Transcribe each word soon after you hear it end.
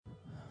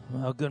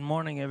Well, good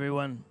morning,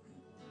 everyone.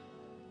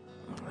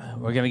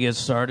 We're going to get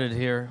started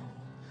here.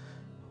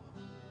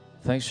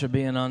 Thanks for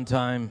being on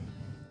time.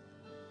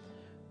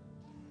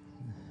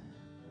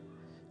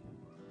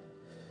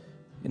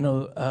 You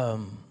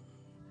know,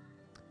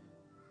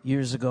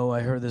 years ago I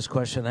heard this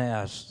question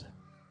asked.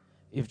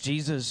 If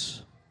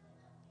Jesus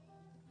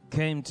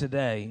came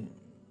today,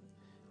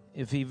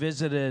 if he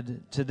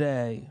visited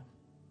today,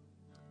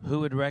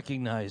 who would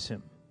recognize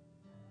him?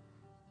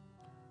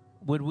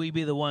 Would we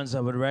be the ones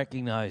that would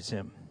recognize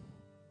him?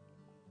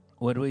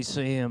 Would we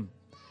see him?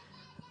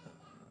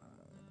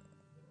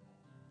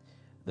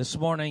 This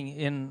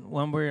morning,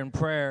 when we were in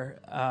prayer,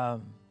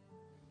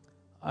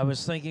 I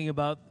was thinking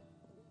about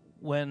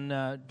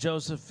when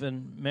Joseph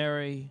and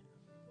Mary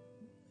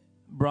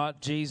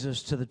brought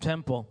Jesus to the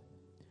temple.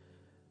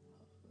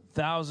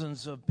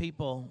 Thousands of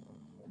people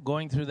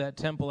going through that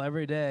temple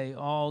every day,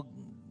 all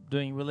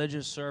doing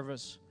religious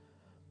service,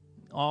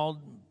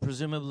 all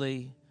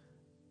presumably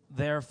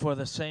there for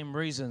the same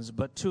reasons,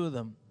 but two of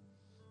them,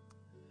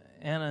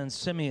 Anna and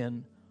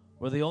Simeon,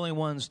 were the only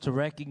ones to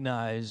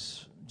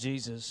recognize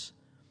Jesus.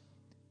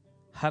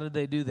 How did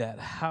they do that?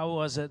 How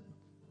was it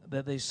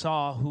that they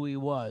saw who he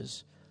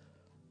was?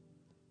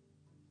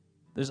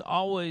 There's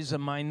always a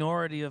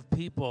minority of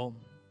people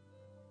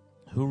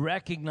who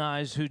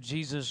recognize who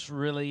Jesus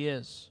really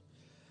is.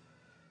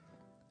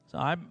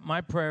 So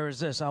my prayer is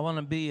this. I want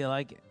to be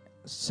like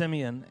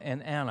Simeon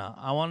and Anna.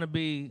 I want to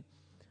be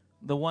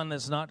the one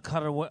that's not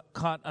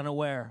caught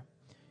unaware.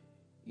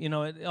 You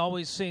know, it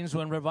always seems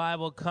when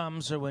revival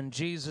comes or when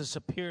Jesus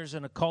appears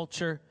in a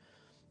culture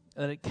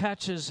that it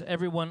catches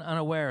everyone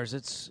unawares.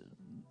 It's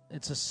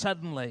a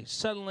suddenly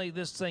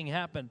this thing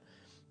happened.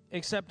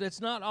 Except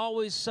it's not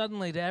always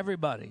suddenly to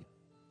everybody.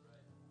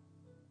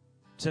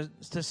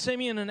 To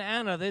Simeon and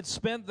Anna, they'd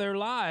spent their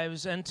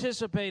lives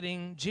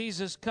anticipating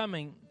Jesus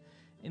coming.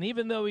 And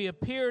even though he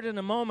appeared in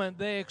a moment,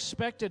 they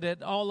expected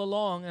it all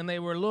along and they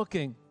were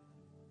looking.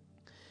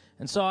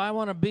 And so I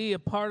want to be a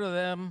part of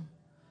them,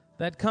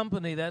 that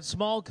company, that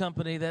small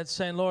company that's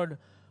saying, Lord,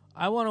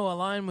 I want to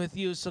align with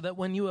you so that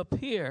when you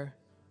appear,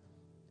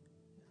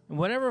 in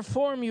whatever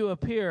form you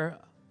appear,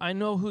 I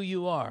know who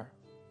you are.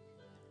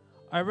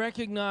 I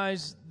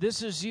recognize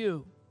this is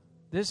you.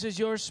 This is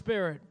your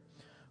spirit.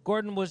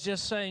 Gordon was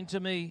just saying to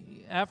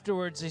me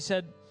afterwards, he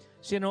said,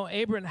 so, you know,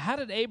 how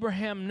did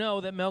Abraham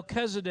know that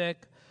Melchizedek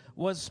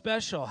was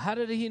special? How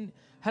did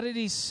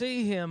he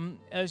see him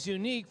as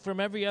unique from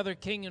every other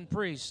king and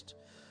priest?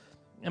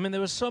 I mean,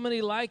 there was so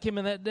many like him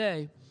in that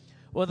day.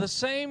 Well, the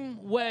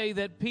same way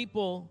that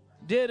people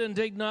did and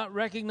did not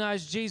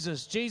recognize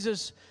Jesus,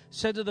 Jesus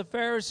said to the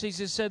Pharisees,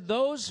 he said,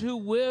 those who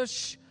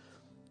wish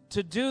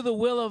to do the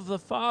will of the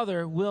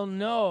Father will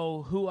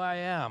know who I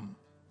am.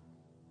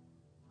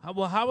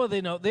 Well, how will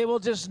they know? They will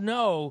just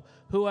know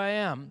who I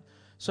am.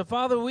 So,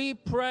 Father, we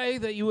pray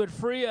that you would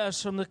free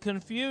us from the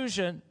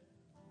confusion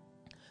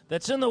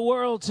that's in the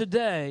world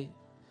today,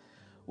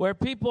 where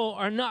people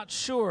are not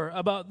sure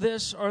about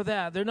this or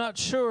that. They're not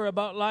sure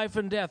about life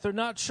and death. They're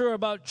not sure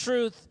about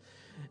truth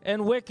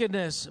and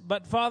wickedness.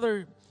 But,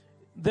 Father,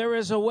 there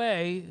is a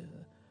way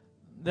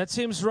that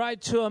seems right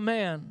to a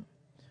man,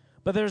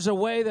 but there's a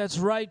way that's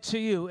right to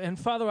you. And,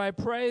 Father, I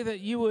pray that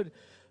you would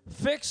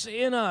fix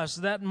in us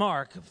that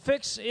mark,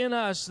 fix in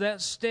us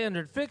that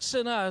standard, fix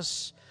in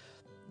us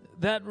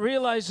that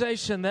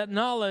realization, that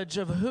knowledge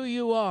of who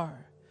you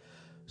are,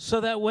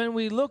 so that when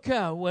we look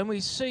out, when we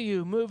see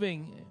you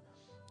moving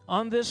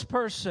on this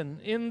person,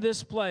 in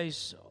this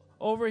place,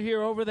 over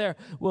here, over there,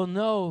 we'll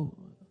know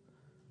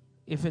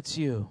if it's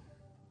you.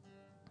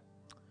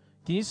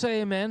 Can you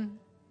say amen?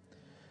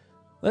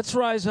 Let's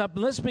rise up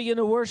and let's begin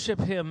to worship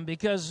him,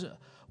 because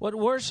what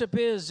worship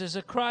is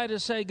a cry to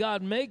say,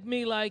 God, make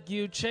me like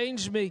you,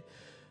 change me,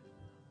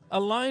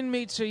 align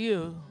me to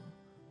you.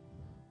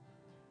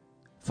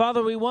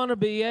 Father, we want to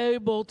be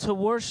able to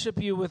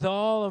worship you with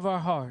all of our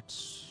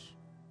hearts,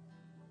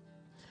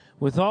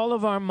 with all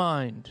of our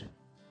mind,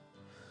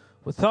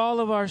 with all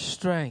of our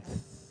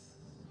strength,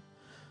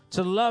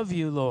 to love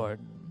you, Lord,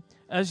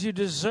 as you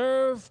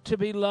deserve to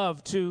be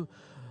loved, to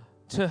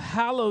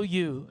hallow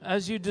you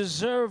as you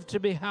deserve to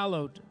be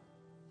hallowed.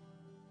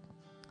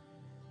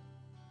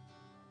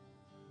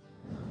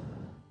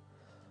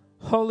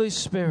 Holy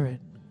Spirit,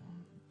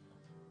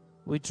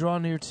 we draw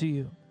near to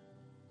you.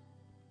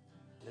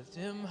 Lift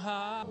him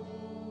high.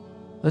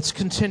 Let's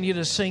continue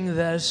to sing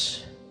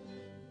this.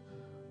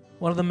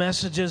 One of the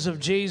messages of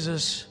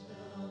Jesus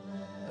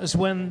is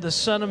when the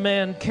Son of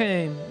Man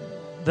came,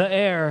 the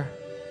heir,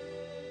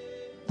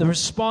 the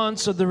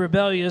response of the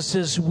rebellious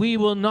is, we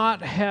will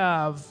not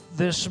have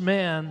this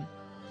man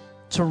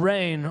to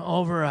reign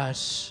over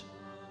us.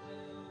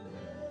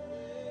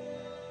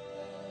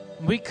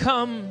 We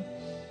come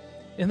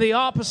in the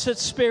opposite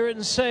spirit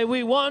and say,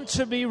 we want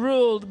to be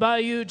ruled by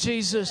you,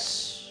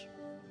 Jesus.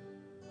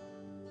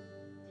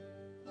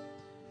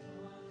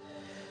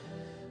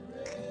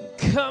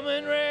 Come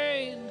and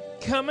reign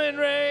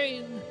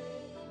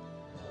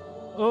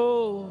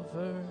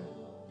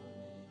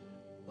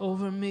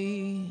over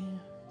me.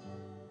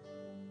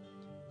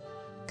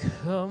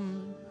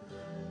 Come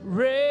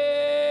reign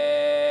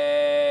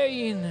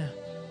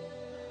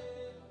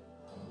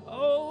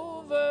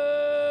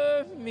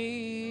over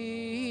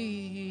me.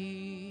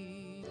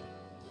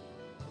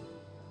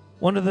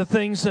 One of the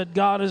things that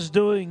God is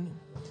doing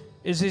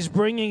is He's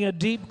bringing a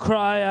deep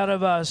cry out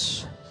of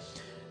us.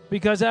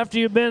 Because after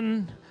you've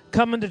been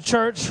coming to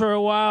church for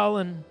a while,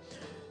 and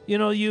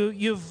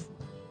you've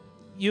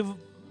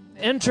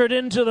entered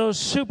into those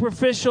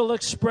superficial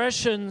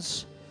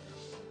expressions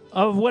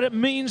of what it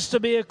means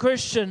to be a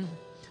Christian,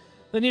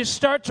 then you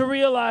start to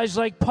realize,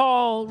 like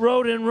Paul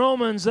wrote in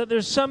Romans, that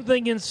there's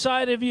something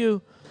inside of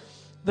you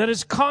that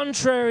is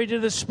contrary to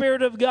the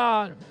Spirit of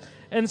God.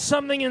 And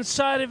something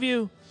inside of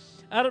you,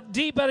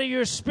 deep out of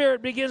your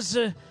spirit, begins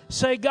to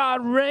say,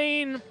 God,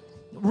 reign,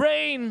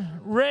 reign,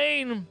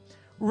 reign,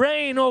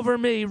 reign over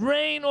me,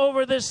 reign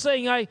over this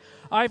thing. I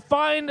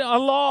find a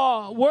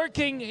law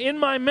working in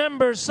my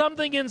members,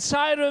 something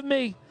inside of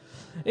me.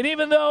 And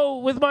even though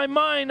with my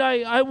mind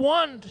I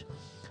want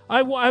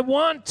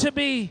to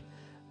be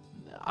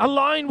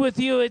aligned with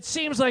you, it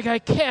seems like I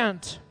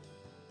can't.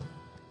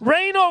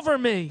 Reign over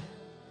me.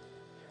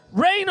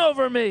 Reign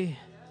over me.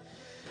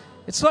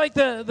 It's like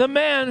the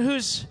man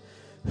whose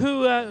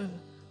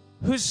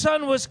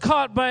son was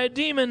caught by a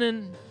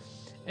demon,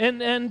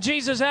 and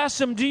Jesus asked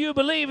him, do you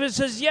believe? He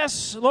says,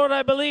 yes, Lord,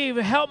 I believe.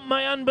 Help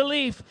my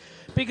unbelief.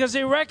 Because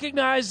he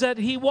recognized that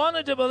he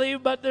wanted to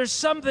believe, but there's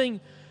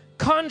something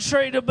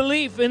contrary to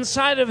belief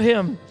inside of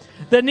him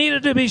that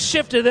needed to be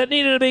shifted, that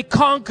needed to be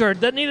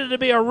conquered, that needed to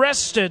be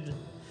arrested.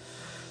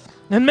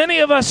 And many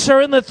of us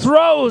are in the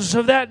throes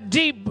of that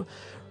deep,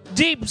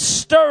 deep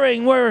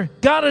stirring where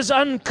God is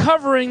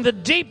uncovering the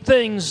deep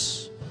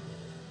things,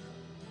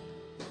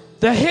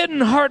 the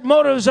hidden heart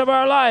motives of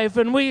our life.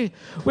 And we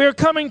are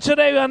coming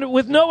today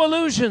with no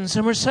illusions,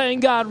 and we're saying,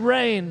 God,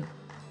 reign.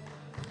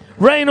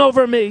 Reign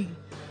over me.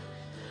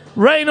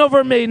 Reign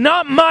over me.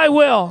 Not my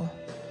will,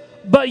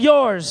 but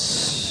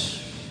yours.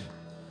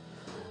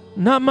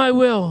 Not my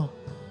will,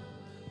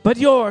 but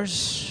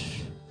yours.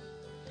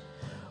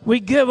 We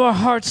give our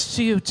hearts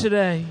to you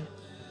today.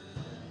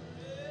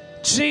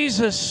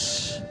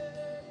 Jesus,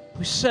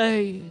 we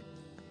say,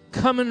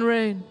 come and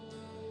reign.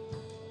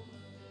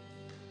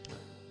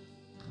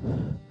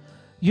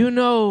 You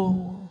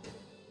know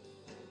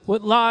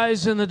what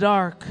lies in the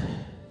dark.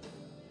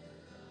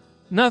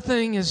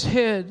 Nothing is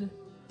hid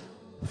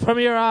from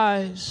your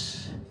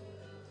eyes.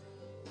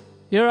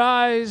 Your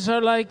eyes are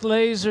like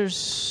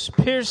lasers,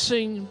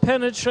 piercing,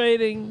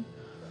 penetrating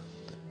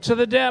to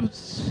the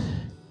depths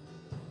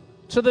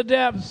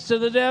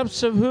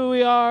of who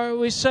we are.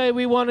 We say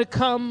we want to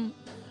come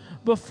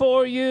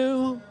before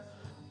you,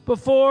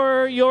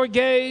 before your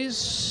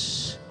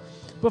gaze,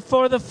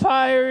 before the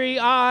fiery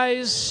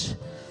eyes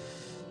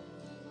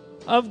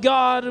of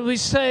God. We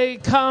say,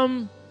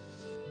 come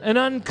and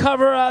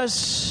uncover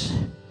us.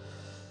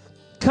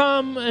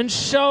 Come and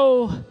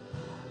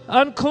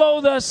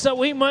unclothe us that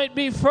we might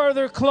be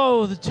further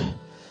clothed.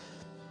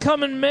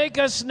 Come and make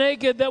us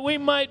naked that we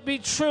might be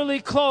truly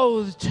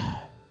clothed.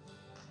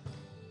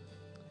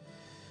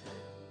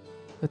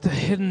 Let the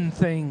hidden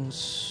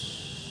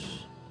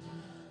things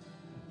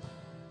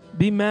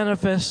be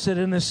manifested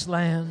in this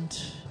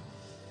land,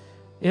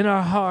 in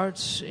our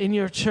hearts, in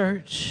your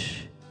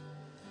church.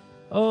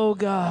 Oh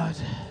God,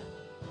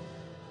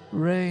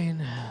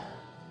 reign.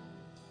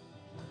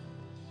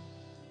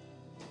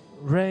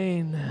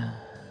 Reign.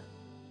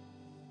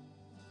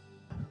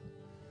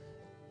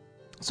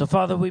 So,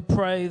 Father, we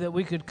pray that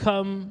we could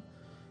come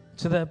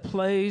to that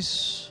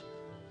place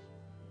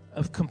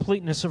of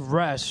completeness of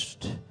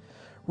rest.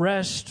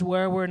 Rest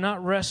where we're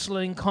not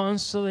wrestling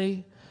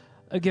constantly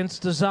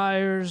against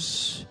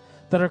desires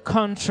that are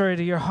contrary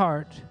to your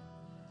heart.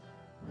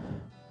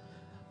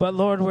 But,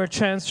 Lord, where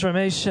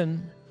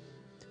transformation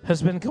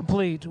has been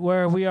complete,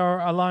 where we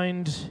are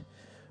aligned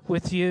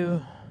with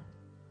you,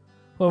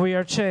 where we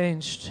are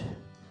changed.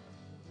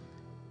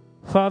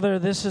 Father,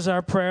 this is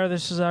our prayer,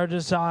 this is our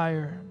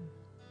desire.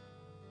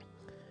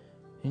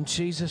 In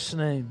Jesus'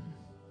 name.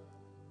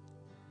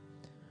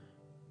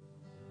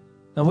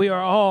 Now we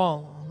are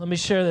all, let me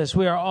share this,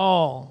 we are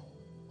all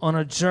on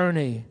a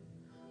journey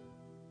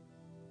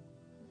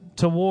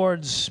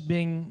towards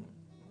being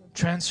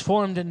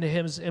transformed into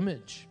His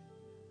image.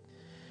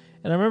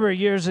 And I remember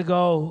years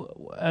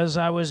ago, as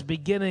I was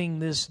beginning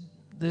this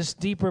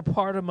deeper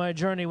part of my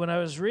journey, when I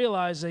was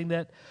realizing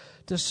that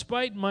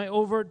despite my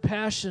overt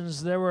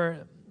passions,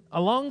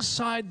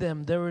 alongside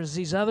them, there was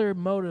these other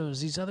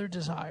motives, these other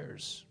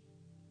desires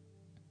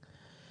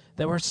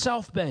that were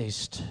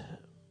self-based,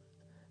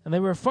 and they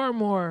were far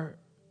more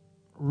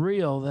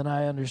real than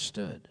I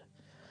understood.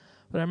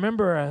 But I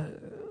remember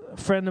a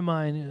friend of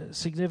mine, a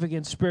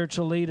significant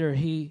spiritual leader,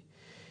 he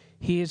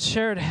had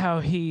shared how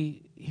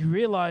he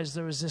realized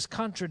there was this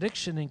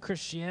contradiction in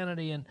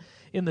Christianity and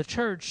in the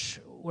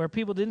church where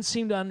people didn't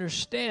seem to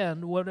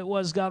understand what it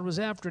was God was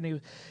after. And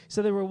he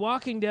said they were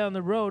walking down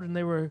the road and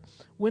they were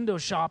window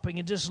shopping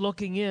and just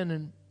looking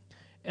in.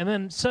 And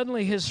then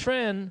suddenly his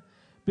friend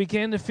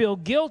began to feel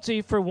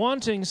guilty for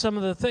wanting some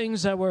of the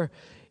things that were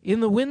in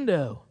the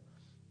window.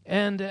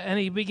 And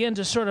he began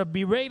to sort of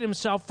berate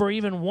himself for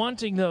even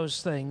wanting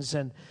those things,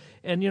 and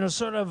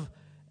sort of,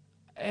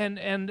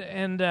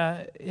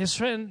 and his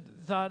friend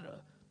thought,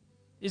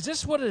 is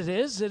this what it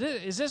is?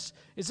 Is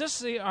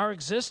this our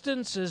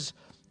existence? Is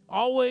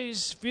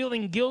always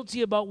feeling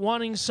guilty about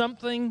wanting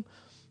something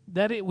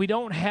that we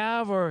don't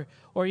have, or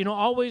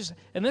always.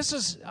 And this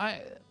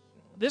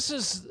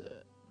is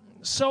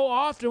so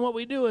often what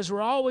we do is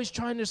we're always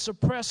trying to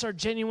suppress our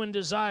genuine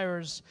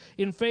desires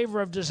in favor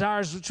of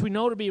desires which we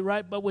know to be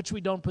right, but which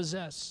we don't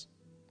possess.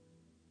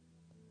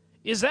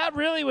 Is that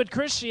really what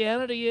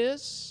Christianity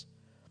is?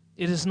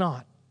 It is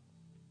not.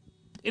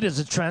 It is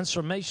a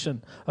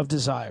transformation of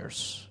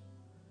desires.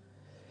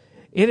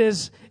 It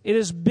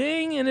is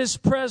being in His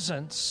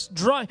presence,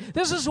 drawing.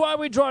 This is why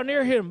we draw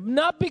near Him,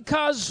 not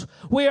because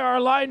we are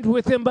aligned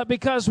with Him, but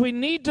because we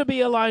need to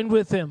be aligned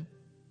with Him.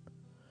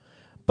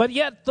 But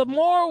yet, the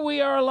more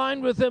we are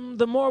aligned with Him,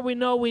 the more we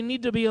know we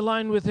need to be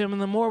aligned with Him,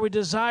 and the more we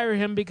desire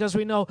Him, because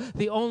we know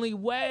the only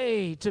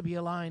way to be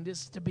aligned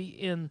is to be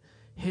in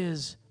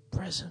His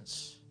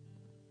presence.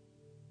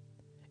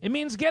 It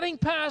means getting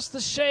past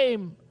the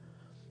shame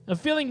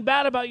of feeling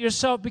bad about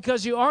yourself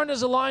because you aren't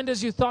as aligned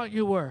as you thought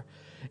you were,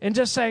 and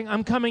just saying,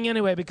 I'm coming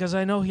anyway because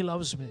I know He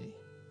loves me.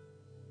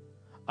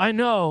 I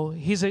know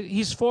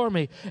He's for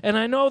me. And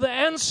I know the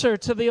answer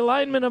to the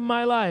alignment of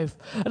my life.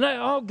 And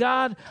oh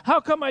God, how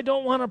come I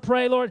don't want to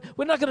pray, Lord?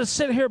 We're not going to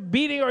sit here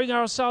beating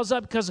ourselves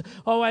up because,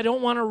 I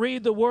don't want to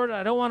read the Word.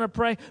 I don't want to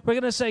pray. We're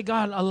going to say,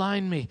 God,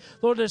 align me.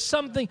 Lord,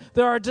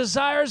 there are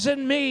desires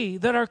in me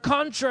that are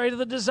contrary to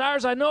the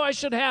desires I know I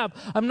should have.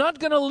 I'm not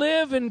going to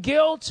live in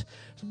guilt,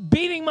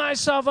 beating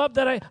myself up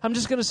that I'm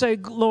just going to say,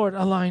 Lord,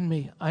 align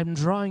me. I'm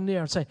drawing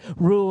near and say,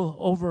 rule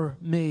over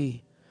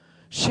me.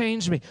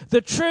 Change me. The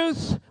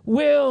truth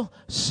will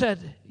set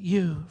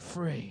you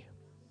free.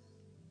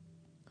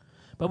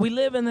 But we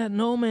live in that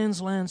no man's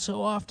land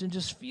so often,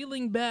 just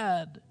feeling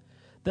bad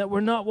that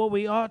we're not what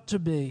we ought to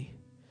be,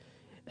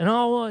 and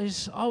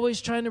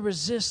always trying to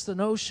resist the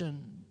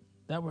notion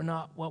that we're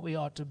not what we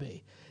ought to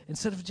be,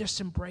 instead of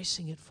just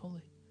embracing it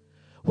fully.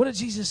 What did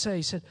Jesus say?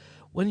 He said,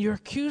 when your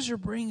accuser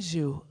brings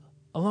you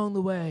along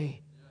the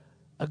way,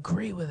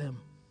 agree with him.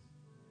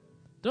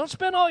 Don't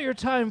spend all your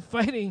time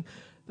fighting.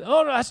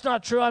 Oh, no, that's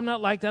not true. I'm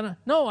not like that.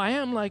 No, I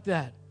am like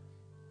that.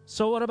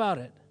 So what about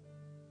it?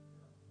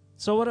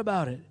 So what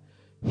about it?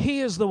 He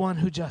is the one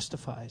who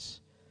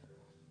justifies.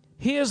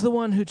 He is the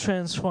one who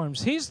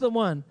transforms. He's the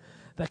one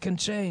that can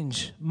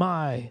change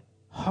my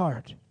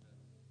heart.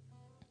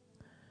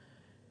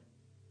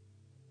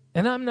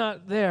 And I'm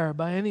not there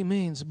by any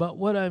means, but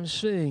what I'm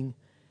seeing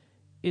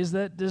is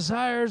that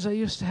desires I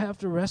used to have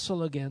to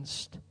wrestle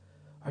against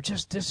are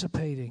just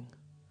dissipating.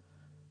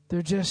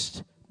 They're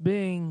just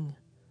being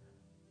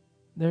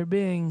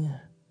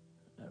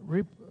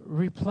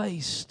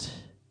replaced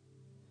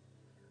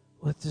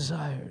with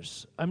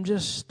desires. I'm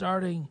just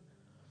starting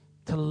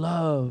to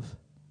love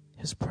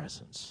His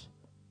presence.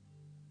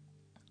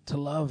 To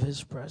love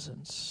His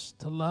presence.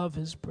 To love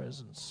His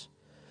presence.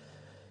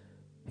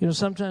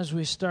 Sometimes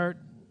we start,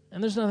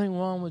 and there's nothing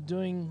wrong with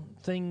doing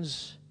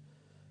things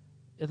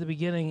at the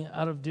beginning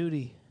out of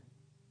duty.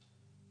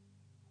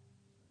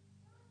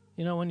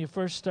 When you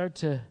first start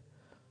to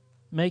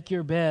make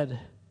your bed,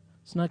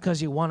 it's not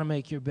because you want to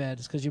make your bed.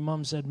 It's because your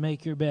mom said,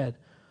 make your bed.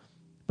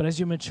 But as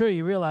you mature,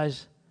 you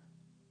realize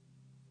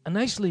a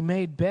nicely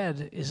made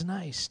bed is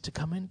nice to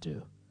come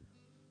into.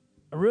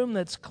 A room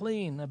that's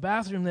clean, a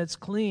bathroom that's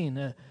clean,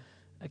 a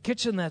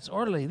kitchen that's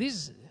orderly.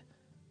 These,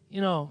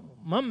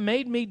 Mom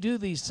made me do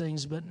these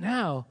things, but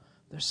now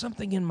there's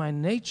something in my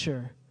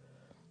nature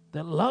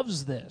that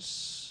loves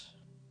this.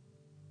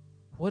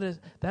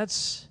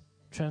 That's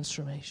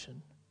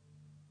transformation.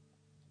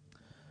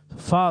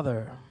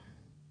 Father,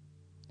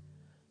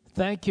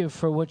 thank you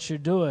for what you're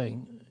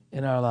doing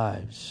in our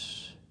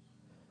lives.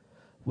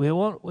 We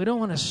don't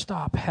want to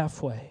stop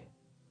halfway.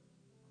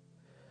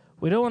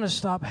 We don't want to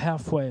stop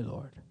halfway,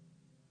 Lord.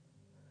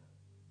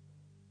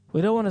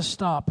 We don't want to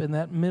stop in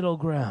that middle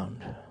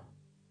ground.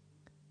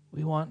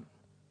 We want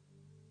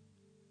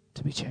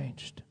to be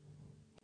changed.